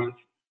mom,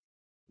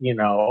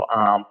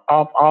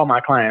 all my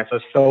clients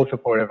are so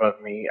supportive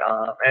of me.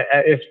 And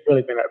it's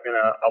really been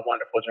a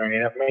wonderful journey.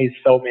 And I've made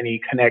so many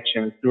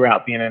connections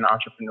throughout being an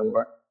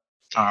entrepreneur,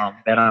 Yeah.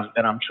 that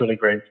I'm truly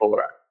grateful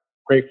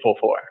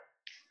for.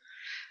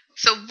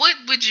 So, what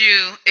would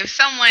you, if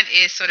someone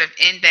is sort of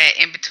in that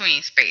in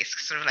between space,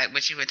 sort of like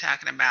what you were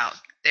talking about,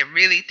 they're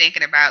really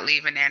thinking about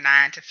leaving their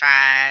 9 to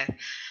 5.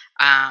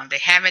 They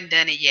haven't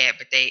done it yet,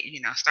 but they,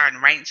 starting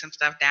writing some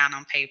stuff down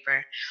on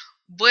paper.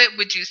 What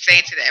would you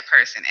say to that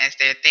person as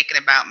they're thinking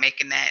about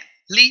making that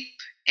leap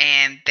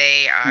and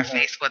they are Mhm.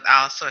 faced with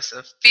all sorts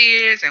of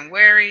fears and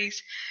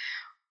worries?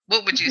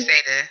 What would you Mhm.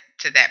 say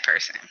to that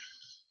person?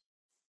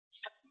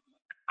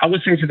 I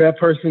would say to that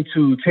person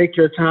to take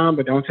your time,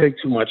 but don't take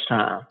too much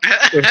time.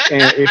 If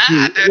and if I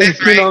you know that's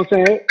you right. know what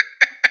I'm saying?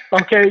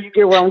 Okay, you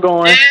get where I'm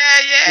going.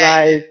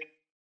 Yeah.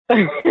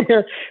 Like,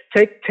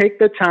 take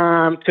the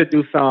time to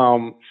do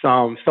some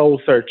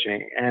soul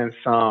searching and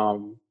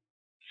some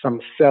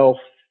self.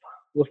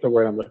 What's the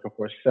word I'm looking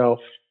for?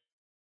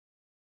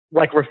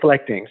 Like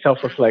reflecting, self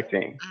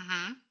reflecting.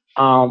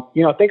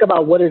 Mm-hmm. Think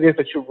about what it is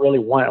that you really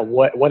want, and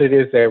what it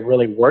is that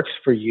really works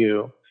for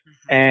you,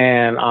 Mm-hmm.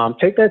 and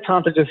take that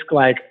time to just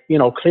like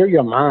clear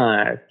your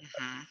mind,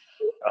 Mm-hmm.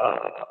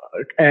 uh,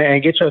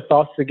 and get your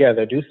thoughts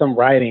together. Do some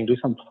writing, do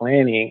some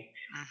planning,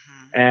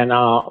 Mm-hmm. and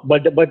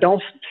but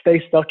don't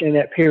stay stuck in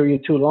that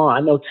period too long. I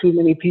know too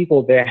many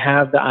people that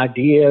have the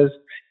ideas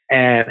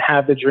and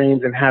have the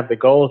dreams and have the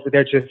goals, but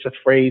they're just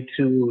afraid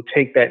to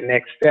take that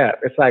next step.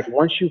 It's like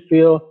once you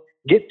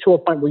get to a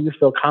point where you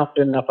feel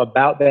confident enough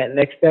about that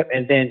next step,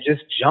 and then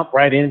just jump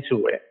right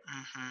into it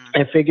Mm-hmm.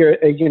 and figure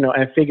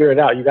it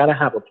out. You got to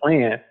have a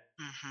plan,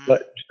 Mm-hmm.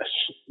 but just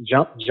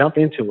jump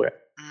into it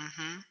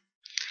Mm-hmm.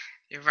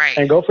 You're right.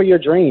 and go for your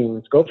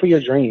dreams. Go for your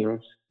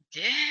dreams.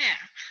 Yeah.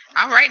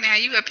 All right, now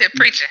you up here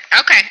preaching.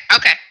 Okay.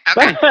 Okay.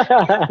 Okay.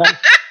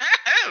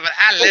 But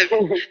I love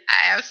it.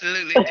 I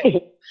absolutely do.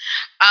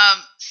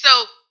 So,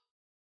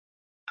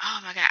 oh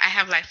my God, I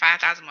have like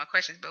 5,000 more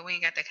questions, but we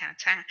ain't got that kind of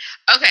time.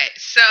 Okay,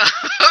 so,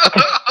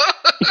 Okay.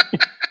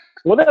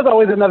 Well, there's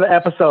always another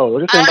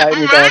episode. Just invite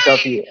me back up right,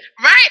 here.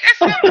 right.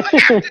 That's what I'm gonna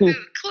have to do.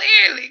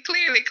 Clearly,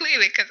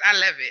 because I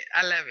love it.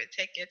 I love it.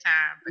 Take your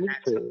time, but Me not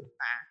too too. much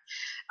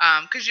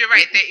time. Because you're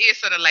right. There is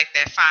sort of like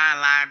that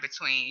fine line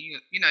between you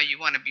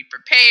want to be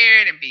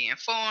prepared and be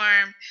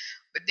informed,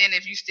 but then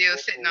if you still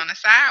sitting on the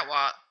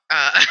sidewalk,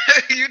 a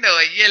year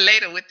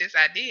later with this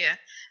idea,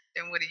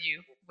 then what are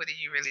you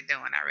really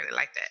doing? I really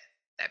like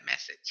that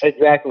message.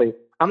 Exactly.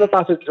 I'm Mm.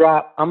 about to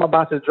drop. I'm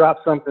about to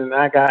drop something that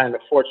I got in the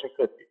fortune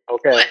cookie.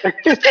 Okay. What?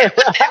 What's that?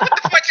 What's that?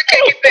 What the fortune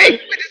cookie say?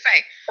 What did it say?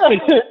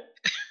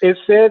 It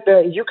said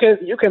that you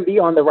can be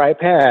on the right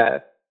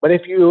path, but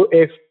if you're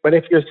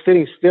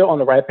sitting still on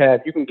the right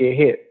path, you can get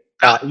hit.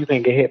 Oh, You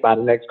can get hit by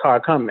the next car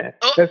coming.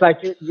 oh, It's like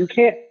you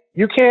can't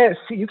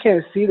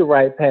see the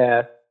right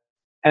path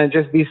and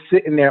just be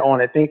sitting there on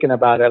it thinking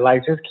about it.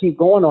 Like just keep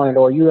going on it,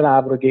 or you're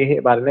liable to get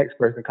hit by the next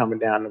person coming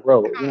down the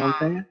road. You come know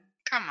what on, I'm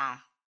come on.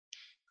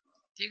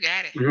 You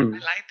got it. saying? I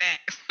like that.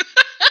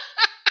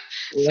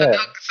 so Yeah.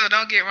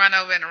 don't get run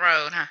over in the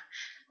road, huh?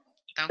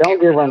 Don't get Don't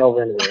get run run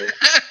over in the road.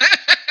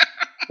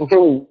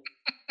 over.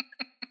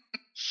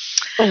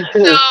 So,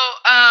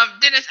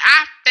 Dennis,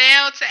 I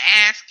failed to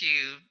ask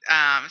you,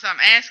 so I'm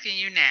asking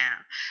you now,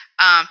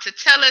 to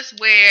tell us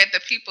where the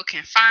people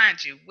can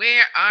find you.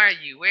 Where are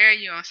you? Where are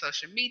you on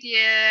social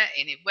media?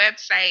 Any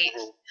websites,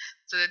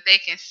 so that they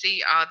can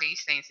see all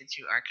these things that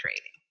you are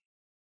creating.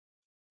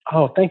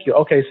 Oh, thank you.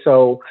 Okay,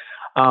 so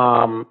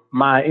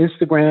my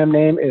Instagram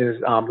name is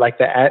like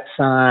the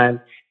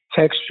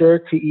 @texture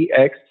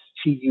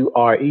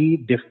TEXTURE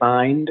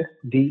defined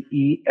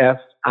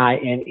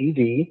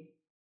DEFINED.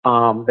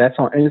 That's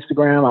on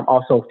Instagram. I'm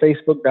also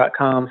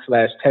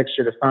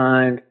Facebook.com/texture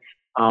defined.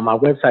 My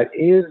website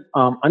is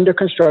under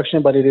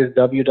construction, but it is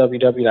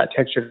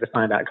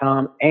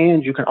www.texturedefined.com.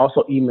 And you can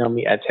also email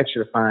me at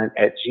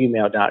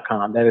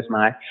texturedefined@gmail.com. That is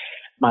my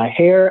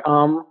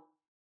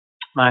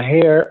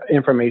hair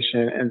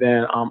information, and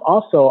then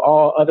also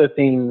all other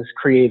things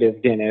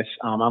creative Dennis.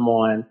 I'm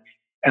on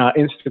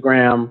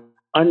Instagram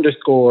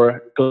 _Globe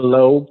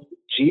GLOVE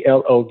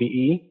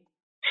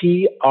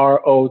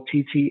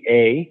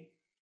TROTTA,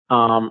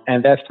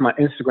 and that's my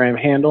Instagram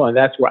handle, and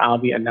that's where I'll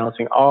be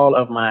announcing all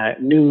of my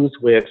news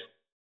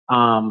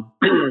um,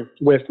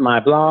 with my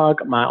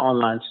blog, my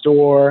online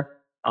store,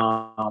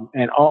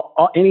 and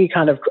any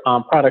kind of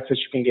products that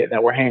you can get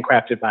that were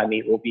handcrafted by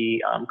me will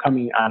be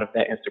coming out of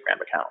that Instagram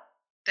account.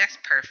 That's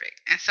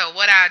perfect. And so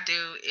what I'll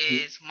do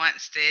is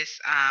once this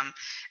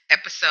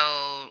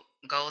episode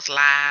goes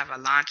live or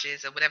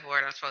launches or whatever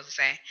word I'm supposed to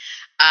say,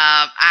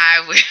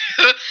 I will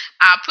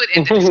I'll put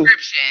in the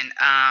description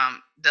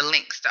the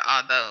links to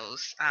all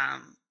those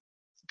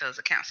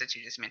accounts that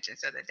you just mentioned,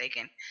 so that they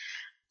can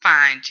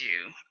find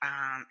you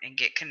and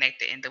get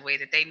connected in the way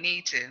that they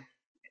need to,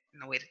 in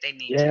the way that they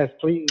need to. Yes,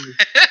 please.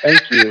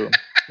 Thank you.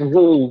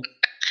 Mhm.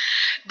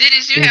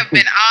 Dennis, you have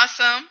been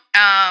awesome.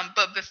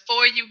 But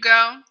before you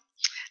go,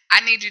 I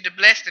need you to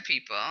bless the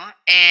people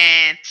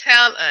and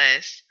tell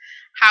us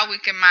how we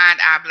can mind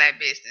our black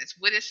business.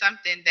 What is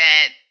something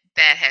that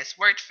has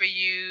worked for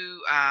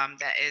you,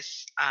 that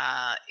is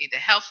either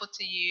helpful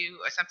to you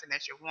or something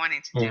that you're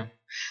wanting to do,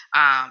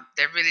 Mm.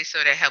 that really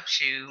sort of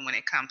helps you when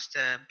it comes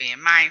to being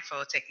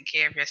mindful, taking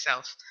care of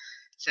yourself,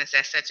 since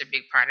that's such a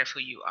big part of who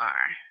you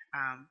are.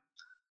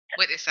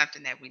 What is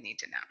something that we need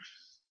to know?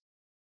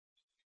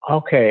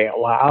 Okay,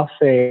 well,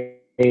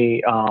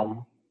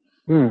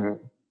 hmm,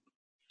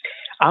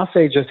 I'll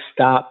say just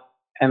stop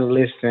and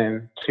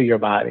listen to your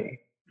body.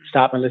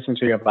 Stop and listen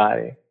to your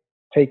body.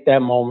 Take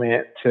that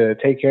moment to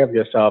take care of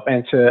yourself,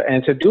 and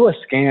to do a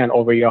scan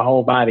over your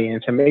whole body,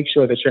 and to make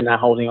sure that you're not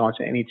holding on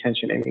to any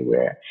tension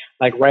anywhere.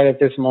 Like right at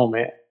this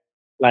moment,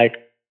 like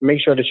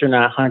make sure that you're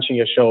not hunching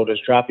your shoulders.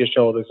 Drop your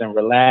shoulders and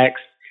relax.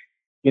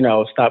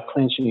 stop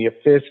clenching your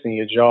fists and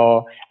your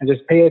jaw, and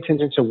just pay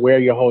attention to where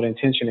you're holding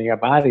tension in your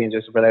body and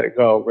just let it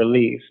go,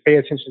 release. Pay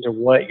attention to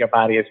what your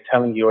body is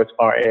telling you as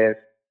far as,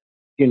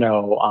 you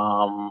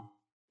know,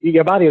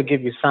 your body will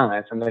give you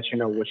signs and let you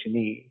know what you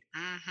need.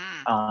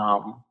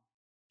 Mm-hmm.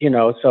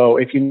 So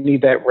if you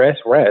need that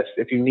rest.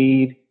 If you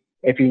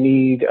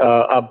need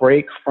a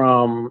break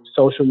from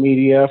social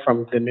media,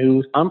 from the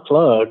news,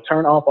 unplug,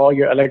 turn off all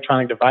your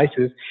electronic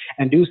devices,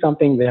 and do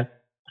something that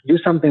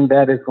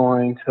is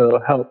going to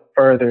help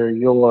further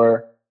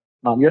your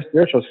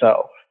spiritual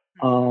self.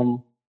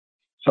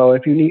 So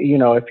if you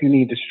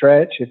need to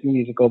stretch, if you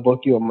need to go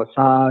book you a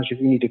massage, if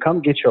you need to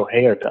come get your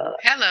hair done,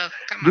 hello,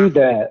 come do on.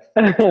 that.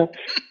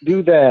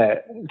 Do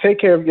that. Take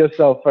care of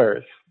yourself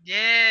first.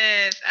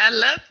 Yes, I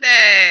love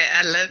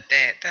that.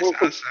 That's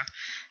awesome.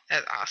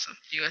 That's awesome.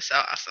 You are so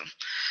awesome.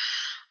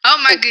 Oh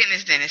my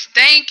goodness, Dennis.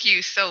 Thank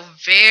you so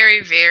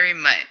very, very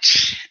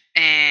much.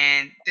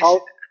 And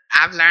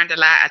I've learned a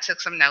lot. I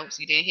took some notes.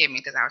 You didn't hear me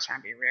because I was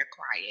trying to be real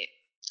quiet.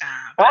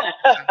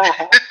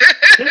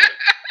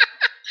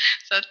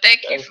 So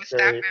thank you for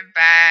stopping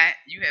by.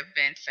 You have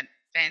been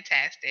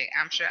fantastic.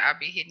 I'm sure I'll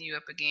be hitting you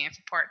up again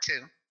for part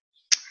 2.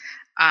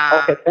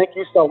 Okay, thank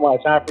you so much.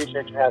 I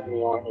appreciate you having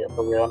me on here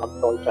for real.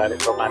 I'm so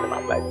excited for Minding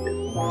My Black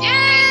Business.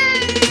 Yay!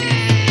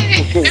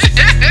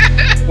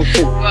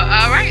 Well,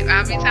 all right.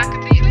 I'll be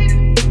talking to you later.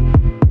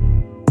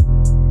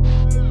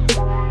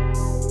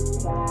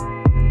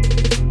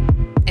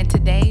 In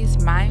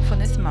today's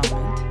mindfulness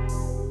moment,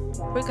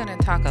 we're going to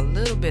talk a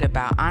little bit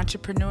about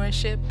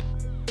entrepreneurship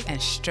and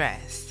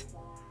stress.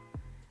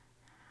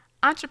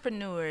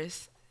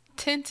 Entrepreneurs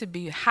tend to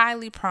be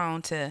highly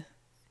prone to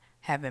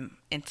having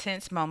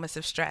intense moments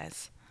of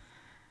stress.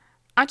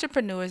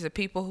 Entrepreneurs are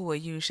people who are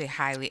usually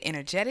highly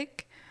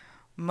energetic,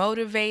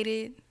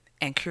 motivated,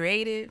 and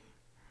creative.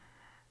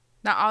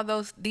 Now,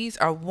 although these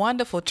are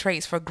wonderful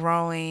traits for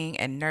growing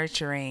and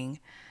nurturing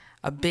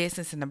a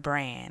business and a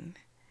brand,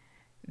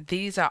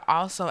 these are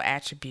also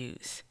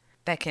attributes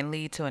that can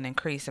lead to an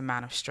increased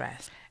amount of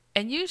stress.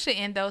 And usually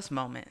in those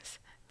moments,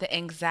 the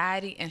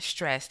anxiety and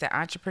stress that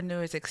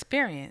entrepreneurs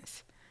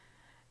experience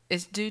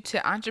is due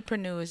to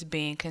entrepreneurs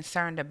being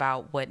concerned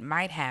about what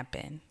might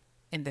happen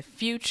in the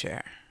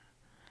future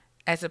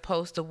as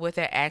opposed to what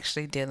they're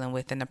actually dealing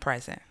with in the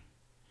present.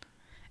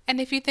 And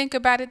if you think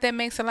about it, that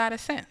makes a lot of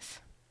sense.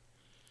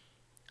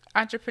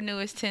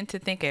 Entrepreneurs tend to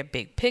think a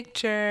big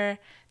picture.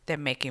 They're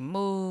making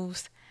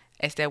moves.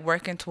 As they're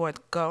working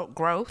towards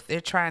growth, they're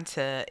trying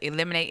to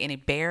eliminate any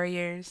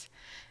barriers.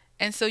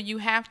 And so you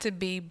have to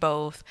be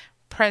both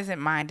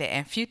present-minded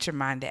and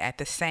future-minded at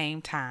the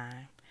same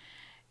time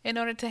in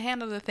order to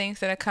handle the things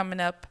that are coming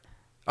up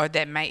or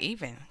that might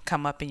even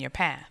come up in your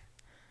path.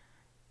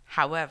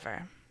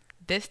 However,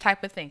 this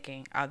type of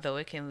thinking, although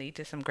it can lead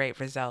to some great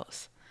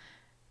results,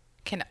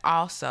 can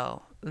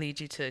also lead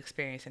you to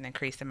experience an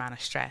increased amount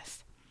of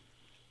stress.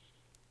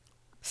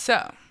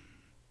 So,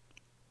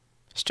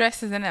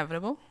 stress is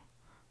inevitable,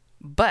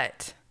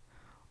 but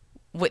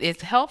what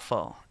is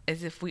helpful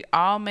is if we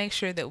all make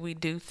sure that we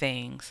do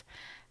things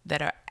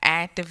that are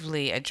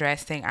actively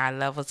addressing our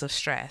levels of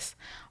stress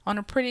on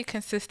a pretty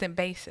consistent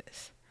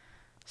basis.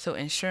 So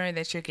ensuring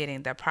that you're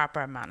getting the proper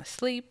amount of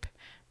sleep,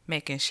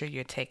 making sure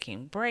you're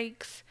taking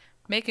breaks,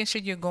 making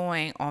sure you're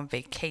going on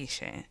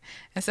vacation.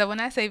 And so when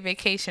I say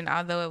vacation,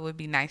 although it would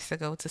be nice to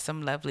go to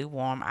some lovely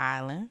warm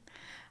island,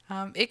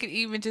 it could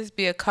even just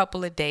be a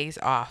couple of days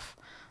off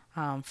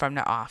from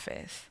the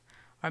office,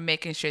 or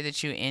making sure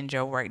that you end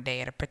your work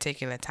day at a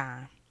particular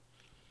time.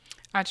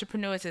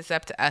 Entrepreneurs, it's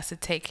up to us to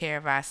take care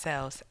of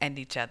ourselves and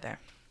each other.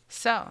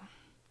 So,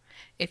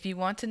 if you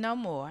want to know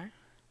more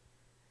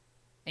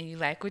and you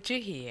like what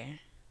you hear,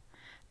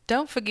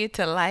 don't forget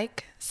to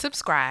like,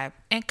 subscribe,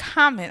 and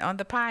comment on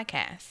the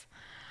podcast.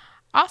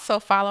 Also,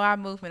 follow our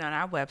movement on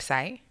our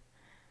website,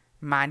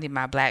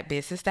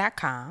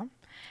 mindingmyblackbusiness.com,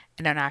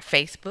 and on our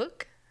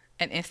Facebook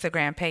and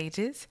Instagram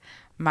pages,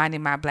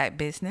 Minding My Black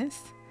Business.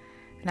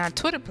 And our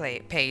Twitter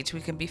page, we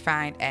can be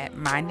found at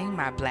Minding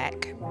My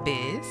Black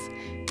Biz,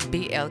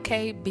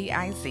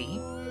 BLKBIZ.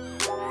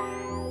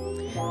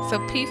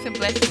 So peace and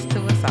blessings to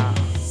us all.